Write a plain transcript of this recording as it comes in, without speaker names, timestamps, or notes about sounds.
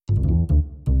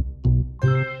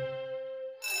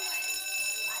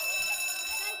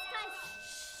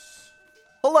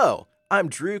Hello, I'm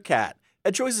Drew Catt,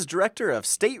 EdChoice's Director of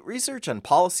State Research and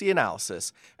Policy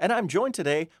Analysis, and I'm joined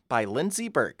today by Lindsay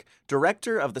Burke,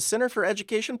 Director of the Center for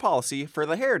Education Policy for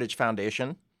the Heritage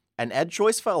Foundation, an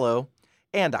EdChoice Fellow,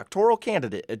 and doctoral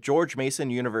candidate at George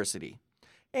Mason University,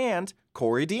 and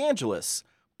Corey DeAngelis,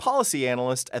 Policy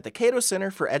Analyst at the Cato Center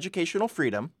for Educational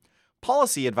Freedom,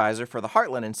 Policy Advisor for the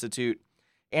Heartland Institute,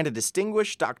 and a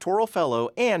Distinguished Doctoral Fellow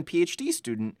and PhD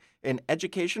student in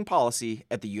Education Policy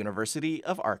at the University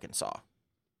of Arkansas.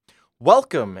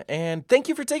 Welcome, and thank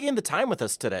you for taking the time with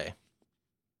us today.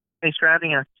 Thanks for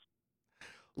having us.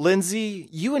 Lindsay,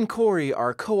 you and Corey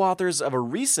are co-authors of a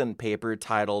recent paper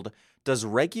titled Does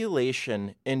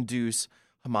Regulation Induce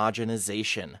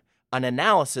Homogenization? An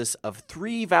analysis of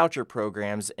 3 voucher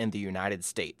programs in the United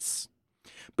States.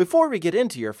 Before we get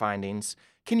into your findings,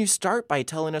 can you start by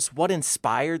telling us what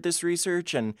inspired this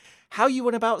research and how you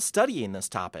went about studying this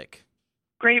topic?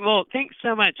 Great. Well, thanks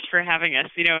so much for having us.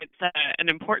 It's an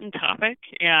important topic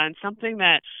and something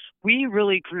that we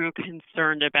really grew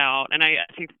concerned about, and I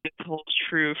think this holds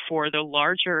true for the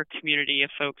larger community of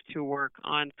folks who work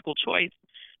on school choice.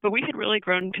 But we had really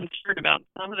grown concerned about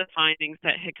some of the findings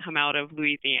that had come out of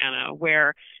Louisiana,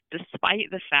 where despite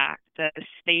the fact that the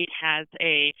state has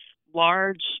a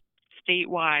large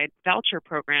statewide voucher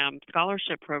program,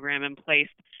 scholarship program in place,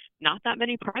 not that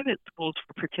many private schools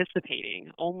were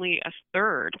participating. Only a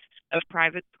third of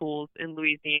private schools in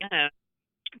Louisiana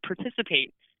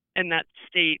participate in that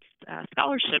state's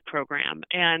scholarship program.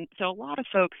 And so a lot of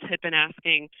folks had been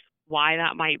asking why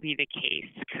that might be the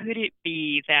case. Could it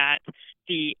be that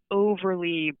the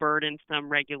overly burdensome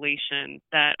regulations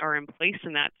that are in place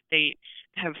in that state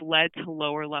have led to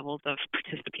lower levels of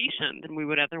participation than we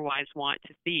would otherwise want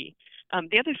to see?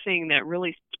 The other thing that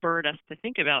really spurred us to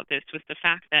think about this was the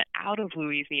fact that out of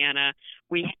Louisiana,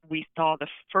 we saw the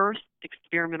first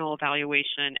experimental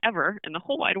evaluation ever in the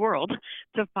whole wide world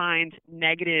to find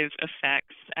negative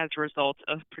effects as a result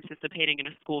of participating in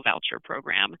a school voucher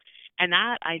program. And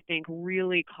that, I think,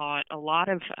 really caught a lot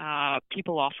of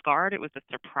people off guard. It was a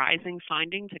surprising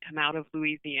finding to come out of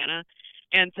Louisiana.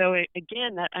 And so,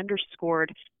 again, that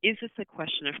underscored, is this a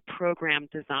question of program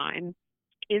design?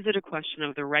 Is it a question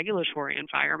of the regulatory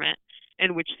environment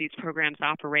in which these programs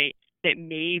operate that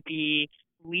may be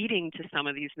leading to some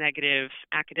of these negative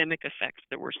academic effects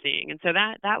that we're seeing? And so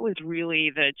that was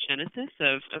really the genesis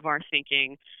of our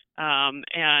thinking.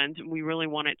 And we really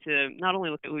wanted to not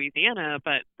only look at Louisiana,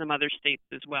 but some other states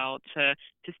as well to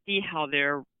see how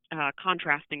their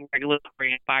contrasting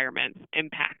regulatory environments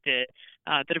impacted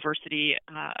the diversity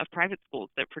of private schools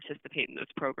that participate in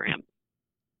those programs.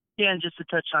 Yeah, and just to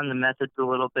touch on the methods a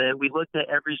little bit, we looked at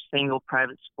every single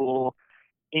private school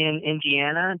in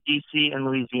Indiana, D.C., and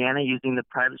Louisiana using the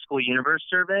Private School Universe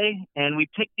Survey. And we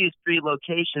picked these 3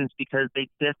 locations because they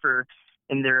differ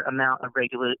in their amount of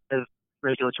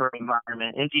regulatory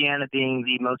environment, Indiana being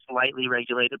the most lightly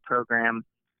regulated program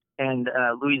and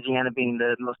Louisiana being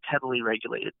the most heavily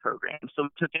regulated program. So we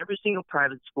took every single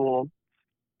private school,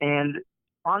 and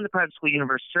on the Private School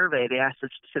Universe Survey, they asked a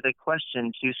specific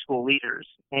question to school leaders,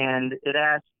 and it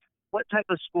asked, what type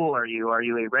of school are you? Are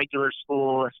you a regular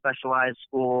school, a specialized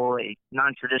school, a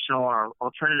non-traditional or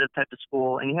alternative type of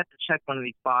school? And you have to check one of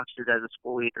these boxes as a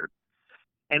school leader.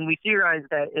 And we theorized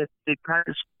that if the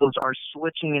private schools are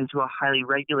switching into a highly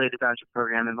regulated voucher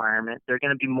program environment, they're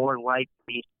going to be more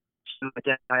likely to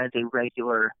identify as a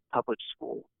regular public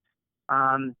school.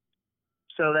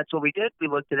 So that's what we did. We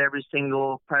looked at every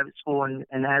single private school, and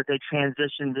as they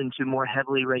transitioned into more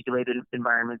heavily regulated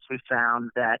environments, we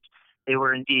found that they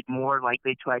were indeed more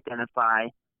likely to identify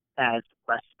as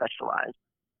less specialized.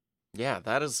 Yeah,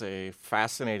 that is a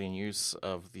fascinating use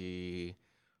of the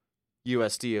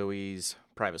USDOE's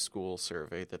private school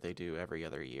survey that they do every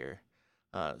other year.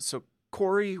 So,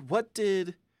 Corey, what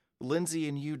did Lindsay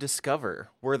and you discover?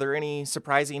 Were there any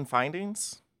surprising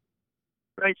findings?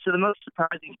 Right, so the most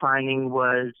surprising finding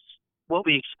was what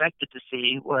we expected to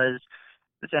see was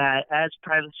that as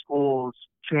private schools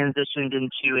transitioned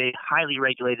into a highly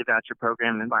regulated voucher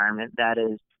program environment, that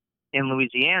is in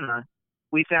Louisiana,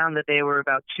 we found that they were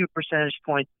about 2 percentage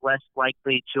points less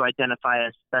likely to identify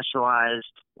as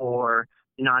specialized or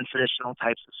non-traditional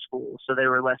types of schools. So they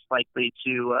were less likely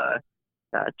to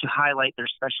highlight their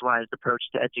specialized approach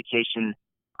to education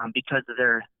because of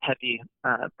their heavy,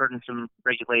 burdensome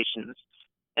regulations.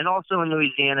 And also in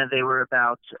Louisiana, they were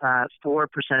about 4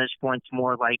 percentage points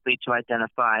more likely to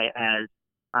identify as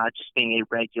just being a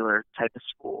regular type of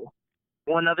school.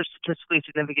 One other statistically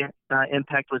significant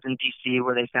impact was in D.C.,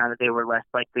 where they found that they were less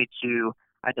likely to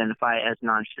identify as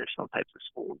non-traditional types of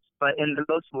schools. But in the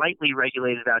most lightly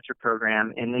regulated voucher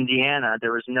program in Indiana,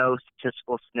 there was no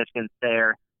statistical significance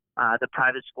there the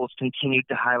private schools continued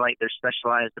to highlight their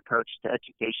specialized approach to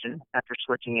education after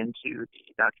switching into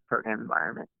the voucher program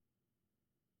environment.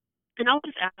 And I'll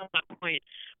just add on that point,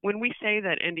 when we say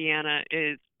that Indiana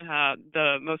is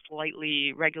the most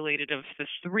lightly regulated of the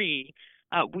three,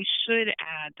 we should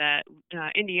add that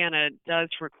Indiana does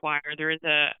require, there is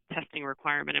a testing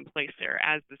requirement in place there,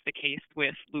 as is the case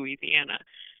with Louisiana.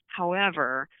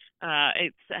 However,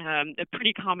 it's a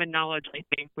pretty common knowledge, I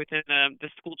think, within the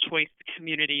school choice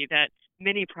community that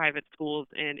many private schools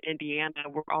in Indiana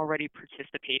were already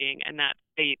participating in that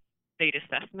state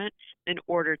assessment in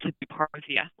order to be part of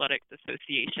the athletics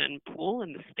association pool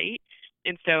in the state.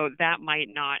 And so that might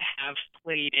not have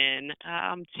played in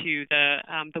to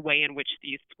the way in which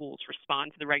these schools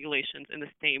respond to the regulations in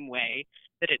the same way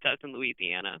that it does in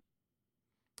Louisiana.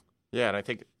 Yeah, and I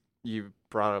think you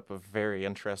brought up a very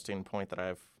interesting point that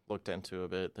I've looked into a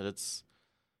bit, that it's,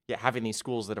 having these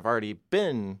schools that have already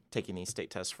been taking these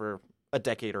state tests for a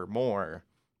decade or more.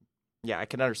 Yeah, I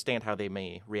can understand how they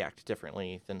may react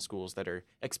differently than schools that are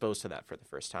exposed to that for the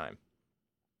first time.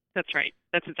 That's right.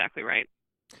 That's exactly right.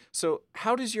 So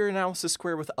how does your analysis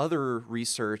square with other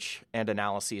research and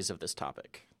analyses of this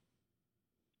topic?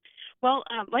 Well,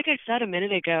 like I said a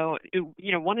minute ago,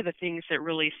 one of the things that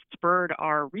really spurred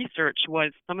our research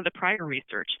was some of the prior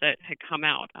research that had come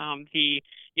out. The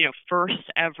first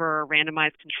ever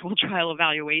randomized controlled trial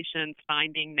evaluations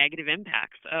finding negative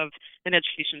impacts of an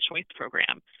education choice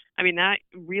program. I mean, that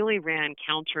really ran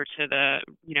counter to the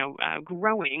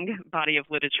growing body of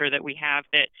literature that we have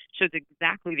that shows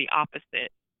exactly the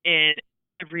opposite in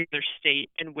every other state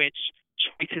in which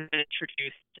choice has been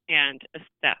introduced and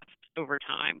assessed over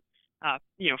time.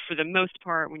 For the most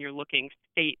part, when you're looking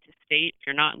state to state, if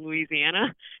you're not in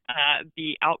Louisiana,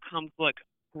 the outcomes look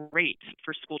great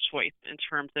for school choice in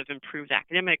terms of improved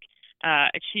academic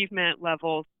achievement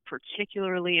levels,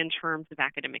 particularly in terms of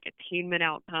academic attainment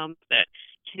outcomes, that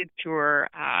kids who are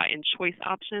in choice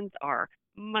options are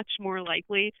much more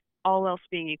likely, all else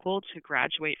being equal, to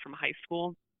graduate from high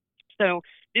school. So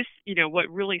this, what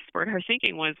really spurred our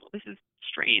thinking was, well, this is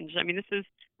strange. I mean, this is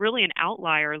really an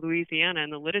outlier, Louisiana,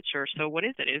 in the literature. So what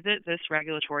is it? Is it this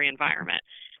regulatory environment?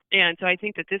 And so I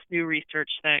think that this new research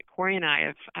that Corey and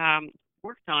I have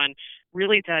worked on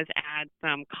really does add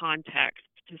some context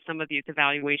to some of these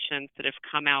evaluations that have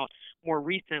come out more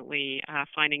recently,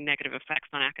 finding negative effects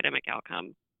on academic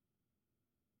outcomes.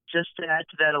 Just to add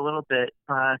to that a little bit,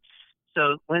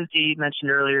 so Lindsay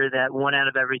mentioned earlier that 1 out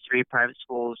of every 3 private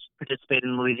schools participate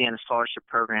in the Louisiana Scholarship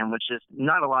Program, which is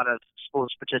not a lot of schools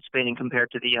participating compared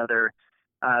to the other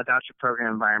voucher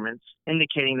program environments,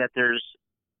 indicating that there's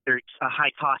a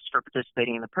high cost for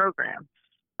participating in the program.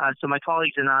 So my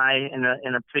colleagues and I, in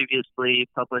a previously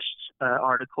published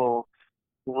article,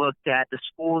 looked at the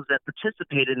schools that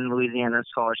participated in the Louisiana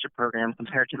Scholarship Program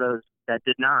compared to those that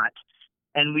did not.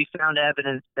 And we found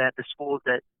evidence that the schools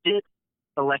that did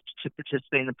elect to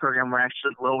participate in the program were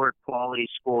actually lower quality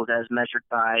schools as measured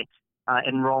by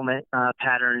enrollment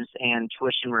patterns and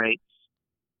tuition rates.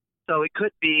 So it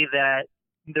could be that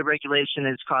the regulation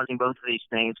is causing both of these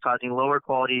things, causing lower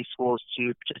quality schools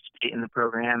to participate in the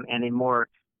program and a more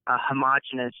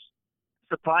homogeneous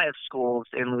supply of schools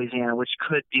in Louisiana, which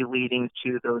could be leading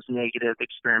to those negative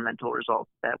experimental results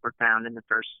that were found in the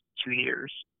first 2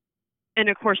 years. And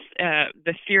of course,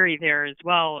 the theory there as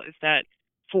well is that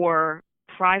for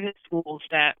private schools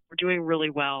that were doing really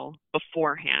well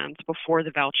beforehand, before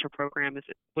the voucher program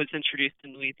was introduced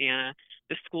in Louisiana,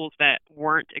 the schools that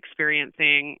weren't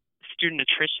experiencing student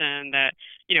attrition, that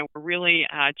were really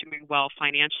doing well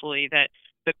financially, that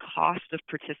the cost of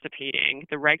participating,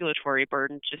 the regulatory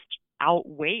burden, just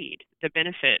outweighed the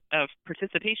benefit of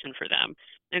participation for them.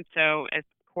 And so, as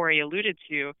Corey alluded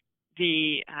to,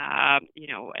 the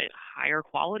higher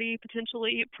quality,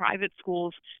 potentially, private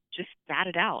schools just sat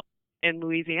it out in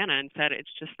Louisiana and said it's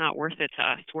just not worth it to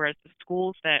us. Whereas the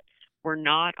schools that were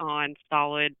not on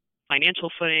solid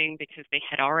financial footing because they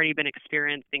had already been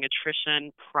experiencing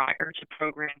attrition prior to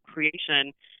program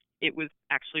creation, it was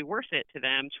actually worth it to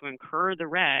them to incur the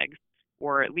regs,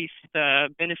 or at least the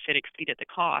benefit exceeded the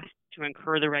cost, to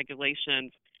incur the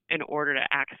regulations in order to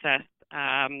access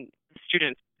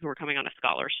students who are coming on a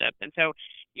scholarship. And so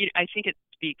I think it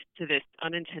speaks to this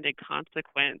unintended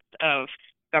consequence of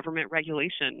government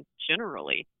regulation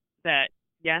generally, that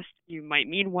yes, you might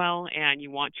mean well and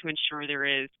you want to ensure there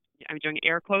is, I'm doing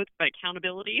air quotes, but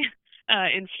accountability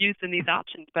infused in these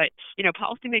options. But,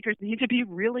 policymakers need to be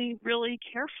really, really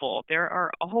careful. There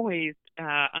are always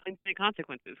unintended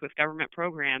consequences with government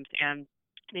programs and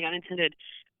the unintended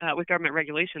with government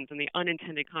regulations. And the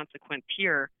unintended consequence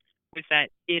here was that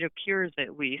it appears,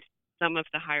 at least, some of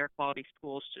the higher quality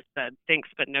schools just said thanks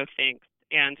but no thanks,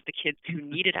 and the kids who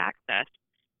needed access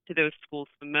to those schools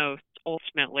the most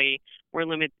ultimately were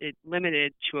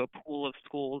limited to a pool of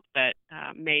schools that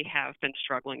may have been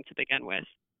struggling to begin with.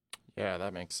 Yeah,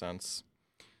 that makes sense.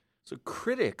 So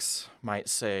critics might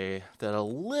say that a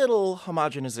little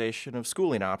homogenization of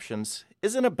schooling options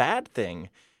isn't a bad thing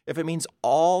if it means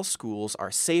all schools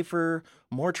are safer,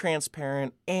 more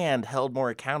transparent, and held more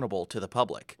accountable to the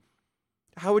public.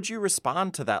 How would you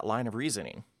respond to that line of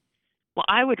reasoning? Well,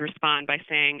 I would respond by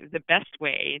saying the best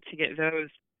way to get those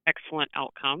excellent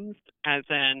outcomes, as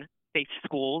in safe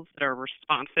schools that are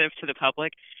responsive to the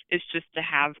public, is just to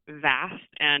have vast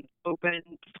and open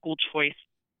school choice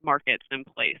markets in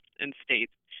place in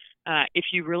states. If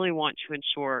you really want to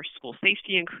ensure school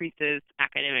safety increases,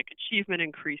 academic achievement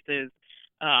increases,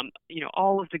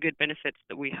 all of the good benefits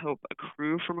that we hope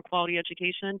accrue from a quality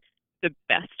education, the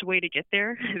best way to get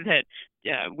there that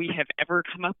we have ever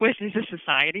come up with as a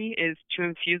society is to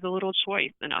infuse a little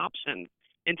choice and options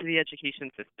into the education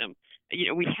system.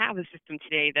 We have a system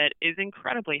today that is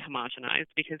incredibly homogenized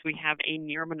because we have a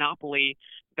near monopoly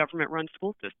government-run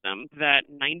school system that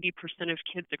 90% of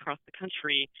kids across the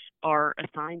country are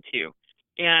assigned to.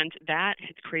 And that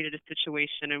has created a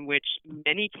situation in which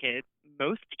many kids,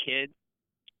 most kids,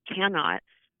 cannot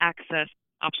access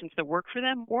options that work for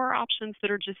them or options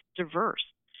that are just diverse.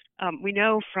 We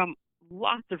know from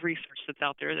lots of research that's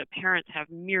out there that parents have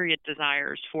myriad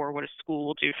desires for what a school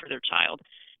will do for their child.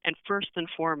 And first and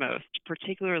foremost,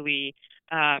 particularly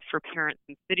for parents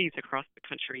in cities across the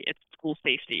country, it's school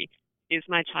safety. Is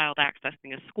my child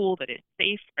accessing a school that is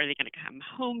safe? Are they going to come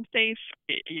home safe?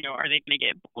 Are they going to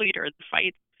get bullied or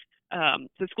fights?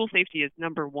 So school safety is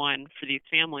number one for these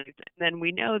families. And then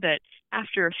we know that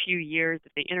after a few years,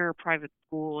 if they enter a private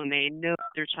school and they know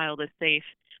their child is safe,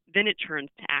 then it turns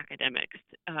to academics.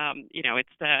 It's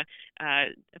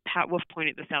Pat Wolf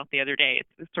pointed this out the other day.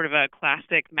 It's sort of a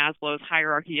classic Maslow's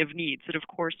hierarchy of needs that, of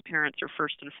course, parents are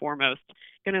first and foremost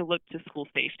going to look to school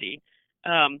safety.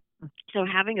 So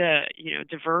having a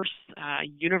diverse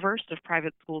universe of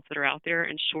private schools that are out there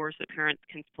ensures that parents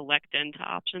can select into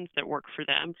options that work for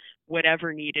them,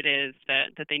 whatever need it is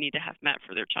that they need to have met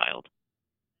for their child.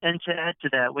 And to add to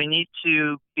that, we need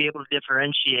to be able to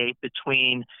differentiate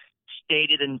between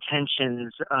stated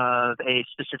intentions of a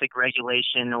specific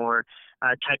regulation or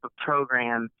type of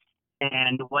program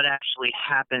and what actually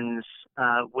happens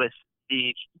with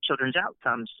the children's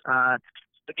outcomes.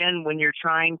 Again, when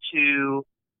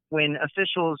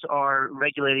officials are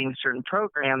regulating certain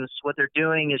programs, what they're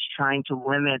doing is trying to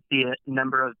limit the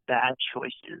number of bad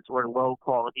choices or low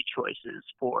quality choices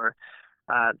for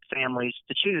families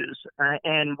to choose.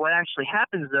 And what actually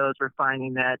happens, though, is we're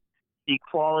finding that the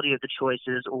quality of the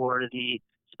choices or the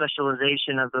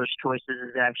specialization of those choices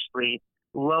is actually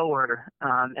lower.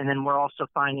 And then we're also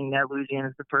finding that Louisiana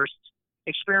is the first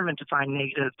experiment to find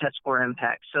negative test score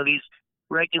impacts. So these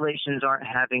regulations aren't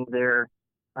having they're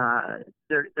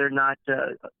not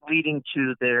leading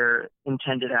to their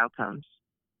intended outcomes.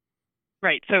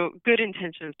 Right. So good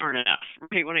intentions aren't enough,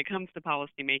 right? When it comes to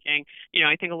policy making,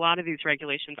 I think a lot of these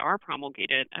regulations are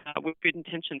promulgated with good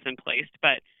intentions in place,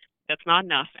 but that's not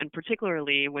enough. And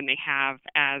particularly when they have,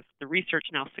 as the research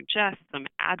now suggests, some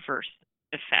adverse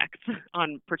effects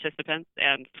on participants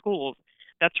and schools,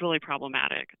 that's really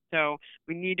problematic. So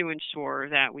we need to ensure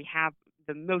that we have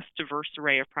the most diverse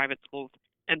array of private schools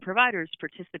and providers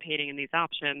participating in these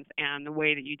options. And the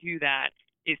way that you do that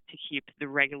is to keep the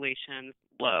regulations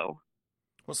low.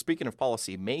 Well, speaking of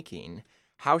policy making,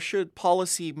 how should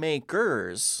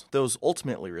policymakers, those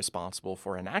ultimately responsible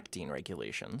for enacting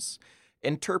regulations,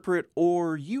 interpret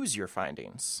or use your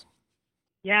findings?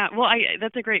 Yeah, well,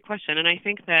 that's a great question. And I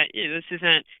think that this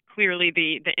isn't clearly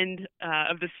the end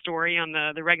of the story on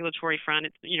the regulatory front.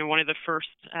 It's, one of the first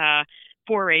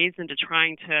forays into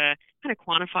trying to kind of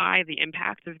quantify the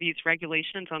impact of these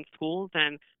regulations on schools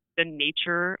and the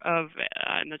nature of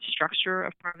and the structure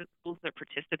of private schools that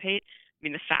participate. I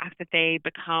mean, the fact that they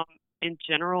become, in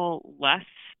general, less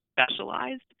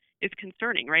specialized is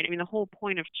concerning, right? I mean, the whole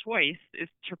point of choice is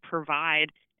to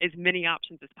provide as many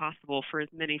options as possible for as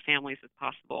many families as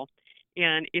possible.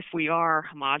 And if we are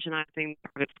homogenizing the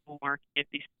private school market, if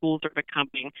these schools are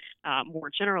becoming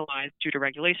more generalized due to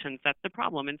regulations, that's the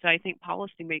problem. And so I think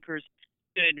policymakers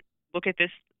should look at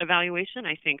this evaluation.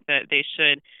 I think that they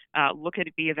should look at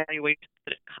the evaluations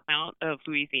that come out of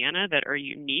Louisiana that are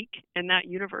unique in that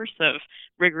universe of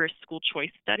rigorous school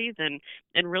choice studies and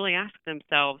really ask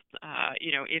themselves,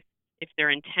 if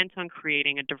they're intent on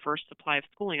creating a diverse supply of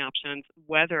schooling options,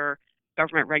 whether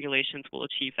government regulations will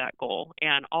achieve that goal.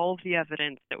 And all of the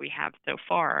evidence that we have so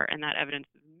far, and that evidence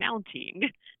is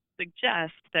mounting,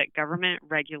 suggest that government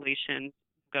regulations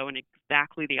go in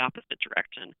exactly the opposite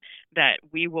direction, that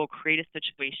we will create a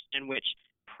situation in which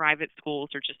private schools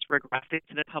are just regressing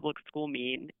to the public school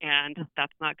mean, and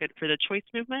that's not good for the choice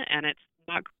movement, and it's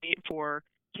not great for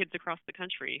kids across the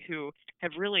country who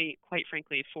have really, quite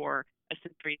frankly, for a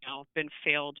century now, been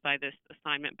failed by this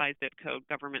assignment by zip code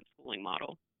government schooling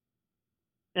model.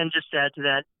 And just to add to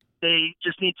that, they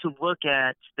just need to look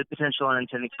at the potential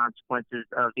unintended consequences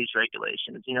of these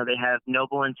regulations. They have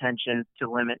noble intentions to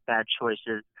limit bad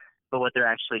choices, but what they're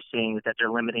actually seeing is that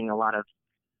they're limiting a lot of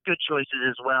good choices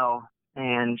as well,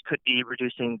 and could be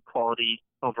reducing quality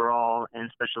overall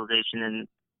and specialization and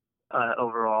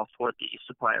overall for the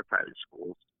supply of private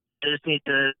schools. They just need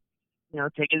to,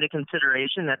 take into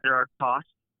consideration that there are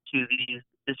costs to these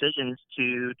decisions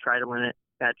to try to limit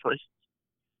bad choices.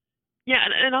 Yeah,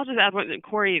 and I'll just add what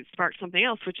Corey sparked something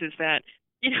else, which is that,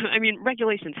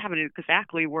 regulations haven't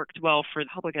exactly worked well for the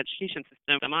public education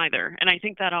system either. And I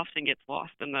think that often gets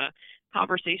lost in the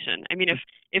conversation.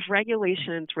 If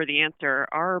regulations were the answer,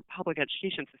 our public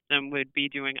education system would be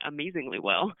doing amazingly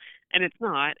well, and it's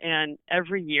not. And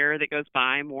every year that goes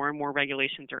by, more and more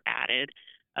regulations are added.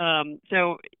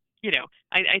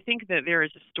 I think that there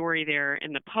is a story there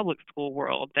in the public school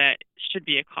world that should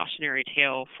be a cautionary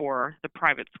tale for the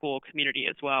private school community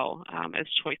as well, as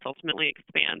choice ultimately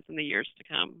expands in the years to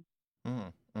come.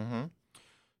 Mm-hmm.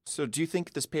 So do you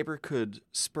think this paper could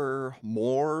spur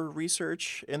more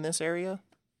research in this area?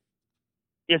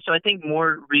 Yeah, so I think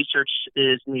more research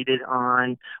is needed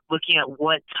on looking at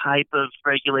what type of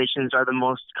regulations are the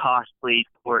most costly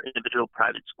for individual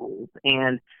private schools.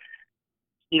 And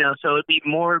so it'd be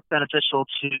more beneficial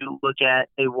to look at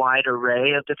a wide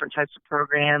array of different types of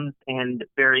programs and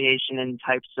variation in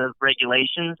types of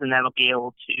regulations, and that'll be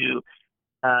able to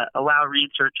allow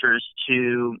researchers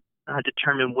to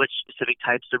determine which specific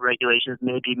types of regulations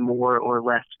may be more or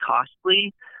less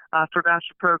costly for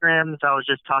voucher programs. I was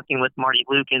just talking with Marty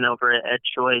Lukin over at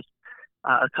EdChoice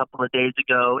a couple of days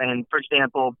ago, and for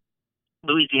example,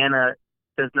 Louisiana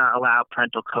does not allow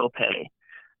parental copay.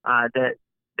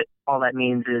 All that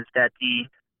means is that the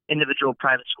individual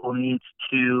private school needs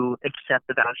to accept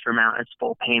the voucher amount as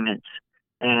full payment,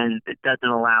 and it doesn't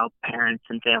allow parents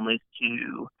and families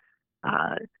to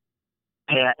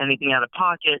pay anything out of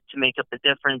pocket to make up the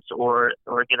difference, or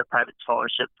get a private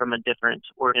scholarship from a different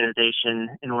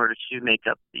organization in order to make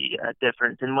up the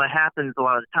difference. And what happens a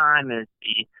lot of the time is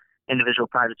the individual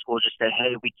private school just say,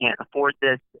 hey, we can't afford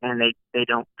this, and they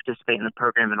don't participate in the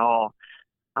program at all.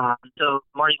 So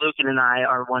Marty Lukin and I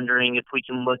are wondering if we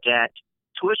can look at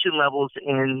tuition levels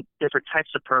in different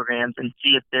types of programs and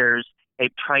see if there's a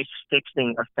price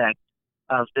fixing effect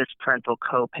of this parental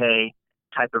copay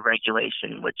type of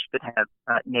regulation, which could have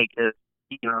negative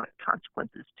economic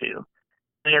consequences too.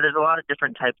 So yeah, there's a lot of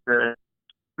different types of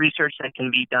research that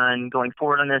can be done going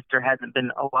forward on this. There hasn't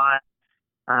been a lot.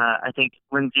 I think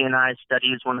Lindsay and I's study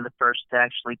is one of the first to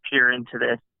actually peer into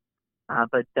this.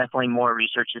 But definitely more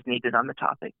research is needed on the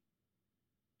topic.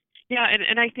 Yeah,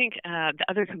 and I think the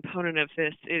other component of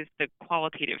this is the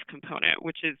qualitative component,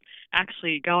 which is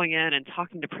actually going in and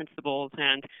talking to principals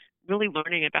and really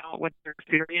learning about what their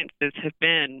experiences have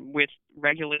been with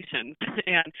regulations.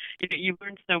 And you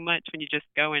learn so much when you just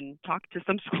go and talk to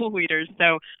some school leaders.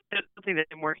 So that's something that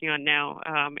I'm working on now,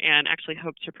 and actually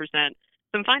hope to present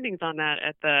some findings on that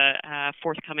at the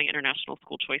forthcoming International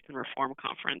School Choice and Reform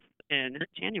Conference in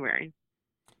January.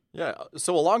 Yeah,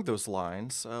 so along those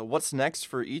lines, what's next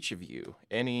for each of you?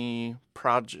 Any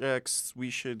projects we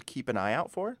should keep an eye out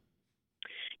for?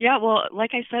 Yeah, well,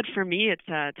 like I said, for me,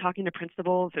 it's talking to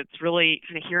principals. It's really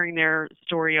kind of hearing their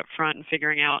story up front and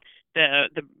figuring out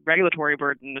the regulatory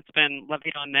burden that's been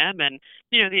levied on them, and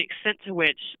the extent to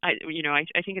which I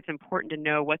think it's important to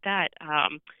know what that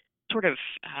sort of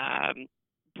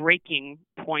breaking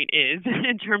point is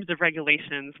in terms of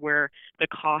regulations where the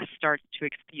cost starts to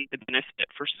exceed the benefit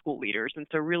for school leaders. And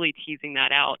so really teasing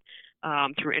that out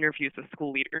through interviews with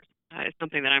school leaders is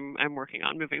something that I'm working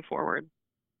on moving forward.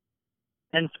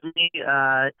 And for me,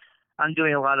 I'm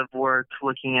doing a lot of work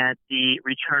looking at the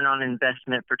return on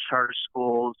investment for charter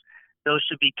schools. Those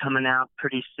should be coming out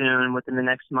pretty soon, within the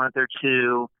next month or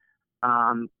two.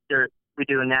 We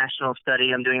do a national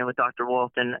study. I'm doing it with Dr.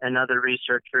 Wolf and other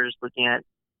researchers looking at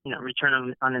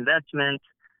return on investment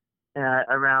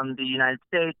around the United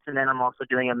States. And then I'm also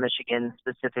doing a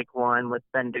Michigan-specific one with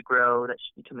Ben DeGrow that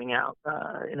should be coming out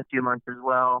in a few months as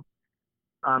well.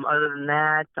 Other than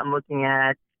that, I'm looking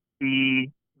at the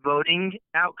voting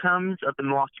outcomes of the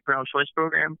Milwaukee Parental Choice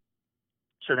Program.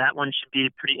 So that one should be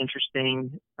pretty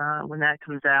interesting when that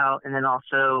comes out. And then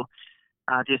also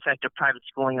the effect of private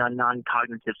schooling on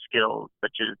non-cognitive skills,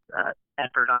 such as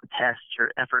effort on tests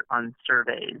or effort on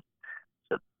surveys.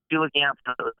 So be looking out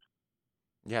for those.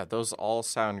 Yeah, those all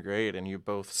sound great, and you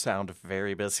both sound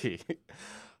very busy.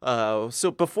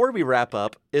 So before we wrap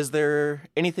up, is there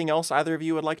anything else either of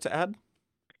you would like to add?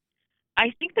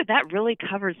 I think that really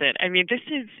covers it. I mean, this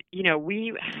is,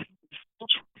 we, school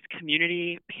choice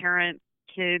community, parents,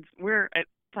 kids, we're at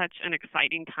such an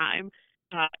exciting time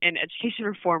in education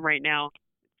reform right now.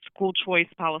 School choice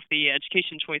policy,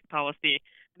 education choice policy.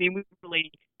 I mean, we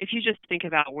really, if you just think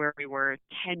about where we were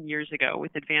 10 years ago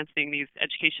with advancing these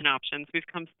education options, we've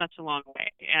come such a long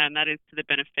way. And that is to the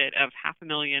benefit of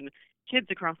 500,000 kids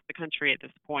across the country at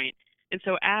this point. And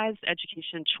so as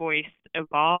education choice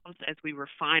evolves, as we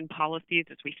refine policies,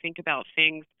 as we think about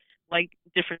things like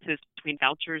differences between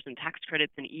vouchers and tax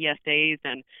credits and ESAs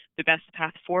and the best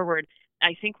path forward,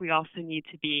 I think we also need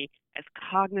to be as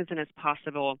cognizant as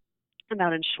possible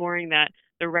about ensuring that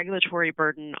the regulatory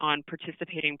burden on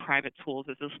participating private schools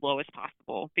is as low as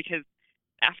possible. Because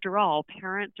after all,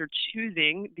 parents are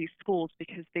choosing these schools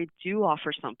because they do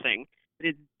offer something that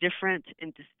is different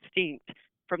and distinct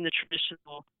from the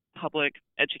traditional public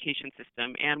education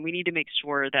system. And we need to make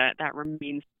sure that that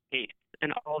remains the case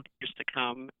in all the years to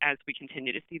come as we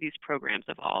continue to see these programs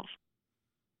evolve.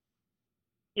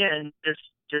 Yeah, and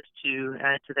just to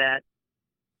add to that,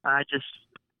 I just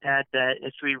add that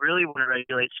if we really want to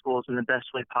regulate schools in the best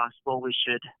way possible, we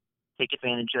should take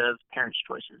advantage of parents'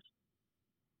 choices.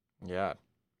 Yeah,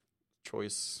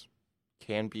 choice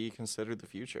can be considered the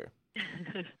future.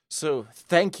 So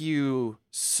thank you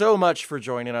so much for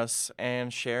joining us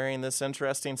and sharing this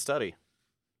interesting study.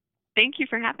 Thank you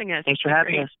for having us. Thanks for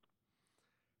having us.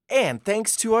 And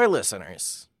thanks to our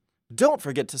listeners. Don't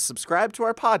forget to subscribe to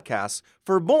our podcast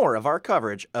for more of our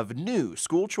coverage of new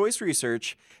school choice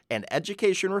research and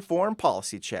education reform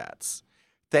policy chats.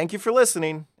 Thank you for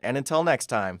listening, and until next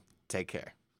time, take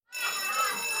care.